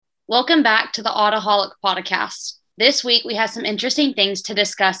Welcome back to the Autoholic podcast. This week, we have some interesting things to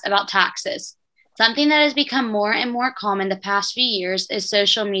discuss about taxes. Something that has become more and more common the past few years is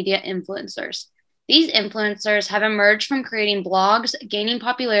social media influencers. These influencers have emerged from creating blogs, gaining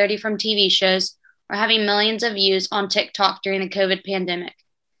popularity from TV shows, or having millions of views on TikTok during the COVID pandemic.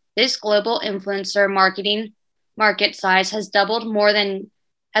 This global influencer market size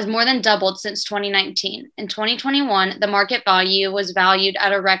has more than doubled since 2019. In 2021, the market value was valued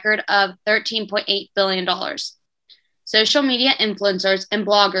at a record of $13.8 billion. Social media influencers and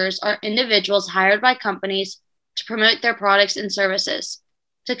bloggers are individuals hired by companies to promote their products and services.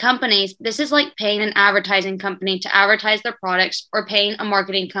 To companies, this is like paying an advertising company to advertise their products or paying a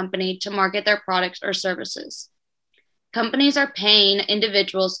marketing company to market their products or services. Companies are paying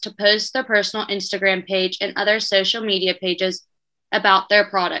individuals to post their personal Instagram page and other social media pages about their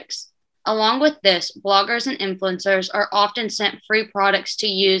products. Along with this, bloggers and influencers are often sent free products to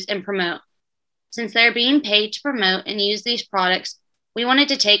use and promote. Since they're being paid to promote and use these products, we wanted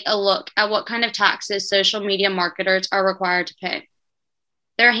to take a look at what kind of taxes social media marketers are required to pay.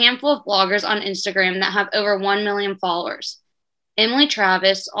 There are a handful of bloggers on Instagram that have over 1 million followers. Emily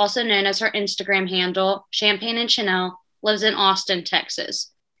Travis, also known as her Instagram handle, Champagne and Chanel, lives in Austin,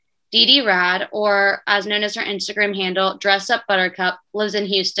 Texas. Dee Dee Rad, or as known as her Instagram handle, Dress Up Buttercup, lives in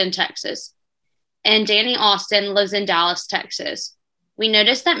Houston, Texas. And Danny Austin lives in Dallas, Texas. We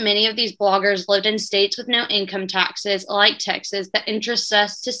noticed that many of these bloggers lived in states with no income taxes, like Texas, that interests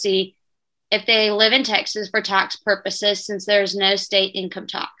us to see if they live in Texas for tax purposes since there is no state income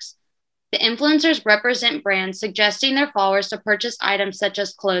tax. The influencers represent brands suggesting their followers to purchase items such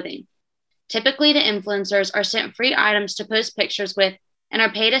as clothing. Typically, the influencers are sent free items to post pictures with and are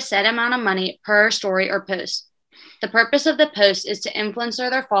paid a set amount of money per story or post. The purpose of the post is to influence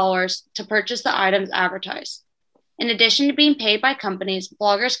their followers to purchase the items advertised. In addition to being paid by companies,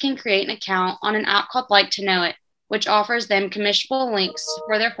 bloggers can create an account on an app called Like to Know It, which offers them commissionable links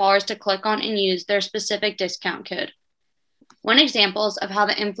for their followers to click on and use their specific discount code. One example of how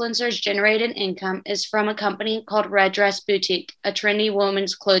the influencers generated income is from a company called Red Dress Boutique, a trendy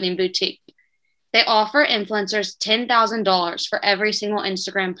women's clothing boutique. They offer influencers $10,000 for every single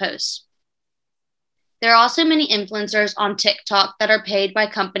Instagram post. There are also many influencers on TikTok that are paid by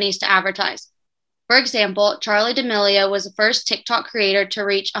companies to advertise. For example, Charli D'Amelio was the first TikTok creator to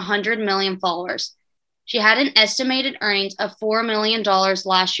reach 100 million followers. She had an estimated earnings of $4 million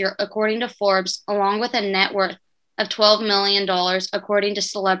last year, according to Forbes, along with a net worth of $12 million, according to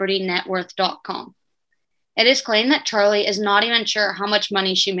CelebrityNetWorth.com. It is claimed that Charli is not even sure how much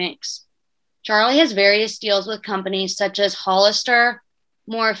money she makes. Charli has various deals with companies such as Hollister,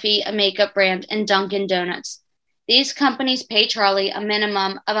 Morphe, a makeup brand, and Dunkin' Donuts. These companies pay Charli a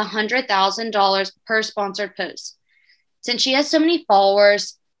minimum of $100,000 per sponsored post. Since she has so many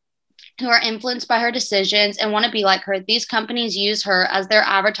followers who are influenced by her decisions and want to be like her, these companies use her as their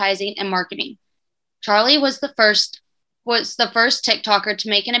advertising and marketing. Charli was the first TikToker to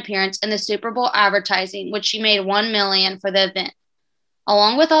make an appearance in the Super Bowl advertising, which she made $1 million for the event.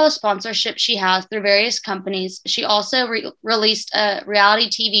 Along with all the sponsorships she has through various companies, she also released a reality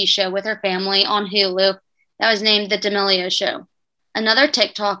TV show with her family on Hulu that was named The D'Amelio Show. Another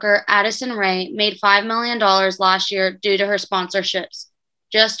TikToker, Addison Rae, made $5 million last year due to her sponsorships,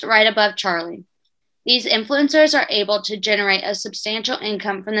 just right above Charli. These influencers are able to generate a substantial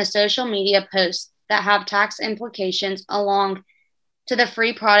income from the social media posts that have tax implications along to the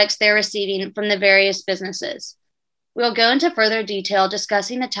free products they're receiving from the various businesses. We'll go into further detail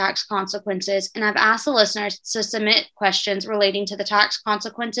discussing the tax consequences, and I've asked the listeners to submit questions relating to the tax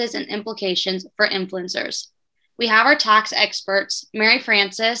consequences and implications for influencers. We have our tax experts, Mary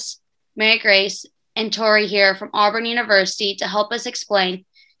Frances, Mary Grace, and Tori here from Auburn University to help us explain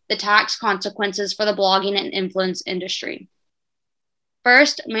the tax consequences for the blogging and influence industry.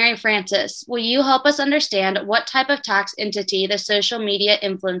 First, Mary Frances, will you help us understand what type of tax entity the social media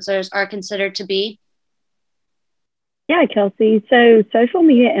influencers are considered to be? Yeah, Kelsey. So social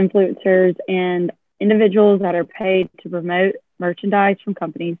media influencers and individuals that are paid to promote merchandise from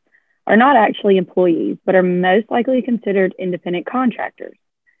companies are not actually employees, but are most likely considered independent contractors.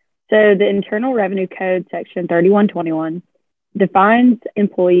 So the Internal Revenue Code, Section 3121, defines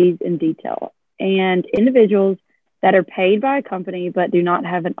employees in detail, and individuals that are paid by a company but do not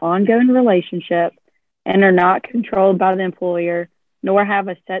have an ongoing relationship and are not controlled by the employer, nor have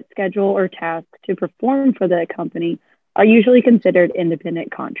a set schedule or task to perform for the company, are usually considered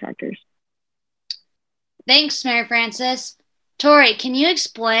independent contractors. Thanks, Mary Frances. Tori, can you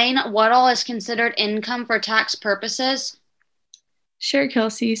explain what all is considered income for tax purposes? Sure,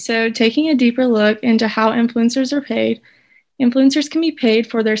 Kelsey. So taking a deeper look into how influencers are paid, Influencers can be paid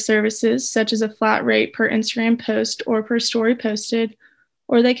for their services, such as a flat rate per Instagram post or per story posted,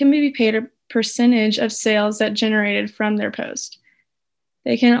 or they can be paid a percentage of sales that generated from their post.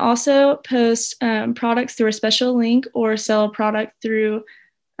 They can also post products through a special link or sell a product through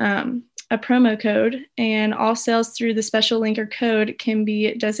a promo code, and all sales through the special link or code can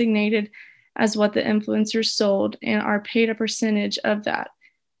be designated as what the influencer sold and are paid a percentage of that.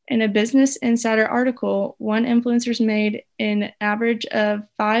 In a Business Insider article, one influencer's made an average of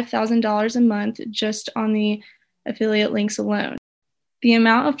 $5,000 a month just on the affiliate links alone. The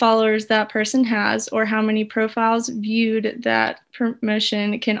amount of followers that person has or how many profiles viewed that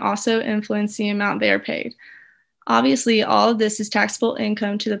promotion can also influence the amount they are paid. Obviously, all of this is taxable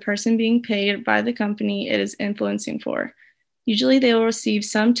income to the person being paid by the company it is influencing for. Usually they will receive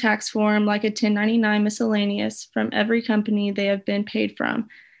some tax form like a 1099 miscellaneous from every company they have been paid from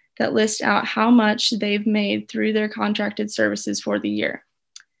that lists out how much they've made through their contracted services for the year.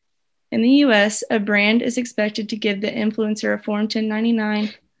 In the US, a brand is expected to give the influencer a Form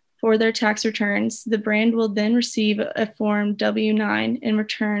 1099 for their tax returns. The brand will then receive a Form W-9 in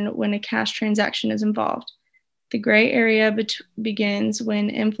return when a cash transaction is involved. The gray area begins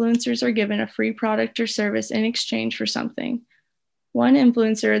when influencers are given a free product or service in exchange for something. One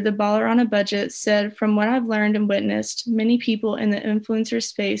influencer, the baller on a budget, said, "From what I've learned and witnessed, many people in the influencer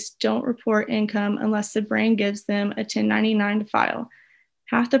space don't report income unless the brand gives them a 1099 to file.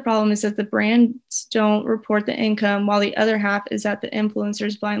 Half the problem is that the brands don't report the income, while the other half is that the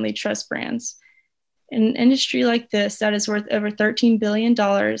influencers blindly trust brands." In an industry like this that is worth over $13 billion,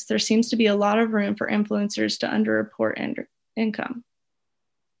 there seems to be a lot of room for influencers to underreport income.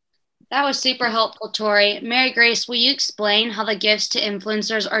 That was super helpful, Tori. Mary Grace, will you explain how the gifts to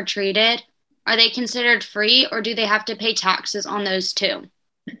influencers are treated? Are they considered free, or do they have to pay taxes on those too?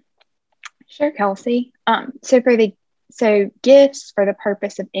 Sure, Kelsey. So gifts for the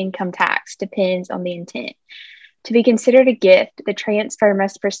purpose of income tax depends on the intent. To be considered a gift, the transfer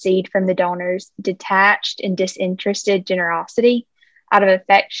must proceed from the donor's detached and disinterested generosity out of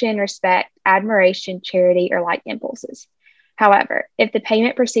affection, respect, admiration, charity, or like impulses. However, if the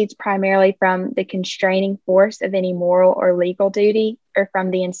payment proceeds primarily from the constraining force of any moral or legal duty, or from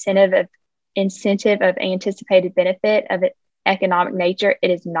the incentive of anticipated benefit of its economic nature,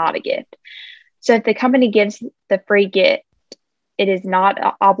 it is not a gift. So if the company gives the free gift, it is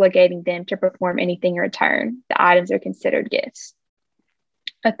not obligating them to perform anything in return. The items are considered gifts.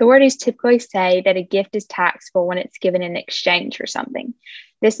 Authorities typically say that a gift is taxable when it's given in exchange for something.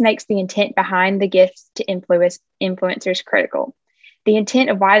 This makes the intent behind the gifts to influencers critical. The intent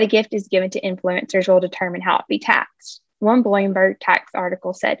of why the gift is given to influencers will determine how it be taxed. One Bloomberg tax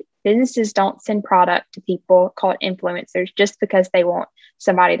article said, "Businesses don't send product to people called influencers just because they want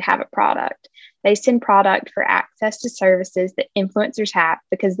somebody to have a product. They send product for access to services that influencers have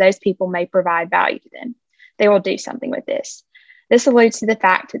because those people may provide value to them. They will do something with this." This alludes to the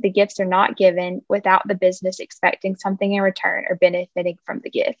fact that the gifts are not given without the business expecting something in return or benefiting from the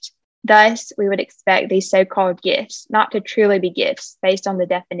gift. Thus, we would expect these so-called gifts not to truly be gifts based on the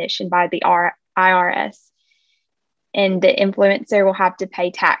definition by the IRS, and the influencer will have to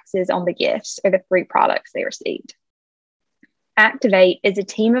pay taxes on the gifts or the free products they received. Activate is a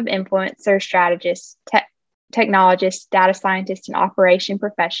team of influencer strategists, technologists, data scientists, and operation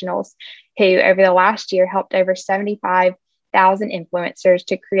professionals who, over the last year, helped over 75,000 influencers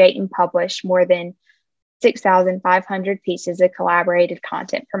to create and publish more than 6,500 pieces of collaborated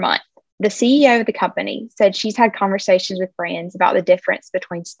content per month. The CEO of the company said she's had conversations with brands about the difference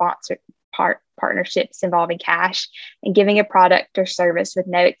between sponsored partnerships involving cash and giving a product or service with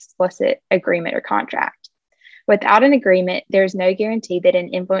no explicit agreement or contract. Without an agreement, there is no guarantee that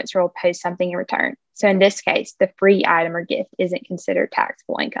an influencer will post something in return. So in this case, the free item or gift isn't considered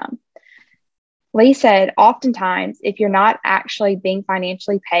taxable income. Lee said, "Oftentimes, if you're not actually being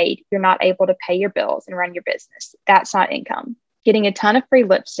financially paid, you're not able to pay your bills and run your business. That's not income. Getting a ton of free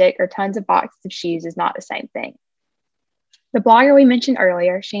lipstick or tons of boxes of shoes is not the same thing." The blogger we mentioned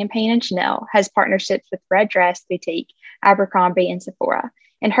earlier, Champagne and Chanel, has partnerships with Red Dress Boutique, Abercrombie, and Sephora.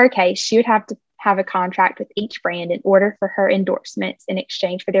 In her case, she would have to have a contract with each brand in order for her endorsements in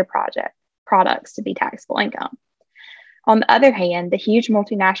exchange for their products to be taxable income. On the other hand, the huge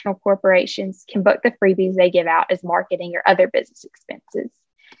multinational corporations can book the freebies they give out as marketing or other business expenses.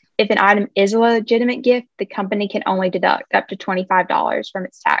 If an item is a legitimate gift, the company can only deduct up to $25 from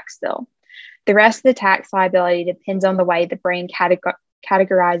its tax bill. The rest of the tax liability depends on the way the brand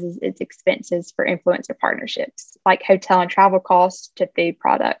categorizes its expenses for influencer partnerships, like hotel and travel costs to food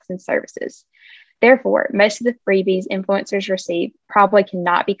products and services. Therefore, most of the freebies influencers receive probably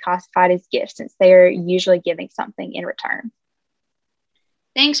cannot be classified as gifts since they are usually giving something in return.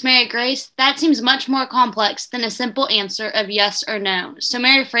 Thanks, Mary Grace. That seems much more complex than a simple answer of yes or no. So,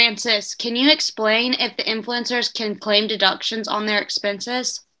 Mary Frances, can you explain if the influencers can claim deductions on their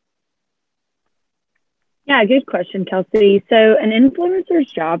expenses? Yeah, good question, Kelsey. So, an influencer's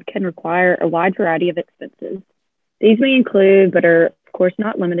job can require a wide variety of expenses. These may include, but are of course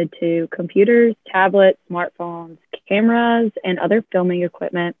not limited to, computers, tablets, smartphones, cameras, and other filming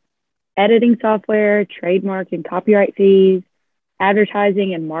equipment, editing software, trademark and copyright fees,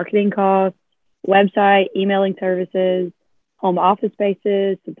 advertising and marketing costs, website, emailing services, home office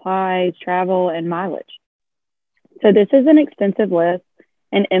spaces, supplies, travel, and mileage. So, this is an extensive list,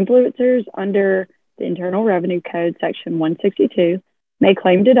 and influencers under the Internal Revenue Code, Section 162, may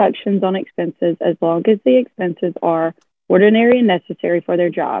claim deductions on expenses as long as the expenses are ordinary and necessary for their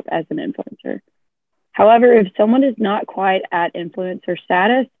job as an influencer. However, if someone is not quite at influencer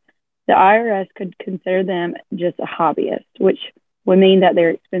status, the IRS could consider them just a hobbyist, which would mean that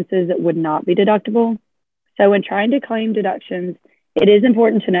their expenses would not be deductible. So, when trying to claim deductions, it is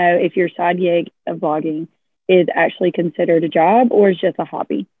important to know if your side gig of blogging is actually considered a job or is just a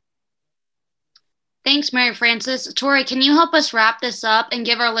hobby. Thanks, Mary Frances. Tori, can you help us wrap this up and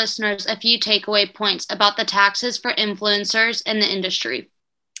give our listeners a few takeaway points about the taxes for influencers in the industry?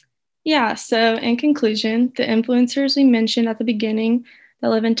 Yeah, so in conclusion, the influencers we mentioned at the beginning that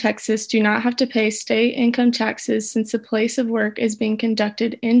live in Texas do not have to pay state income taxes since the place of work is being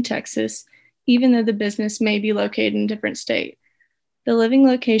conducted in Texas, even though the business may be located in a different state. The living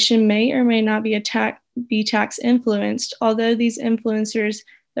location may or may not be tax influenced, although these influencers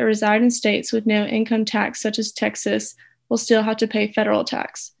that reside in states with no income tax, such as Texas, will still have to pay federal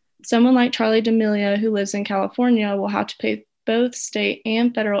tax. Someone like Charlie D'Amelio, who lives in California, will have to pay both state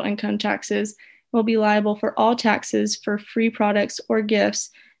and federal income taxes, and will be liable for all taxes for free products or gifts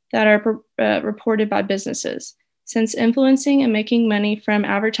that are reported by businesses. Since influencing and making money from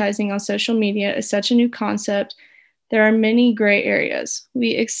advertising on social media is such a new concept, there are many gray areas.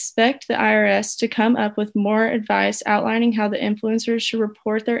 We expect the IRS to come up with more advice outlining how the influencers should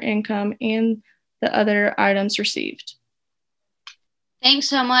report their income and the other items received. Thanks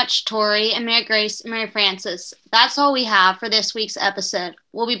so much, Tori and Mary Grace and Mary Frances. That's all we have for this week's episode.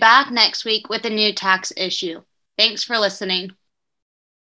 We'll be back next week with a new tax issue. Thanks for listening.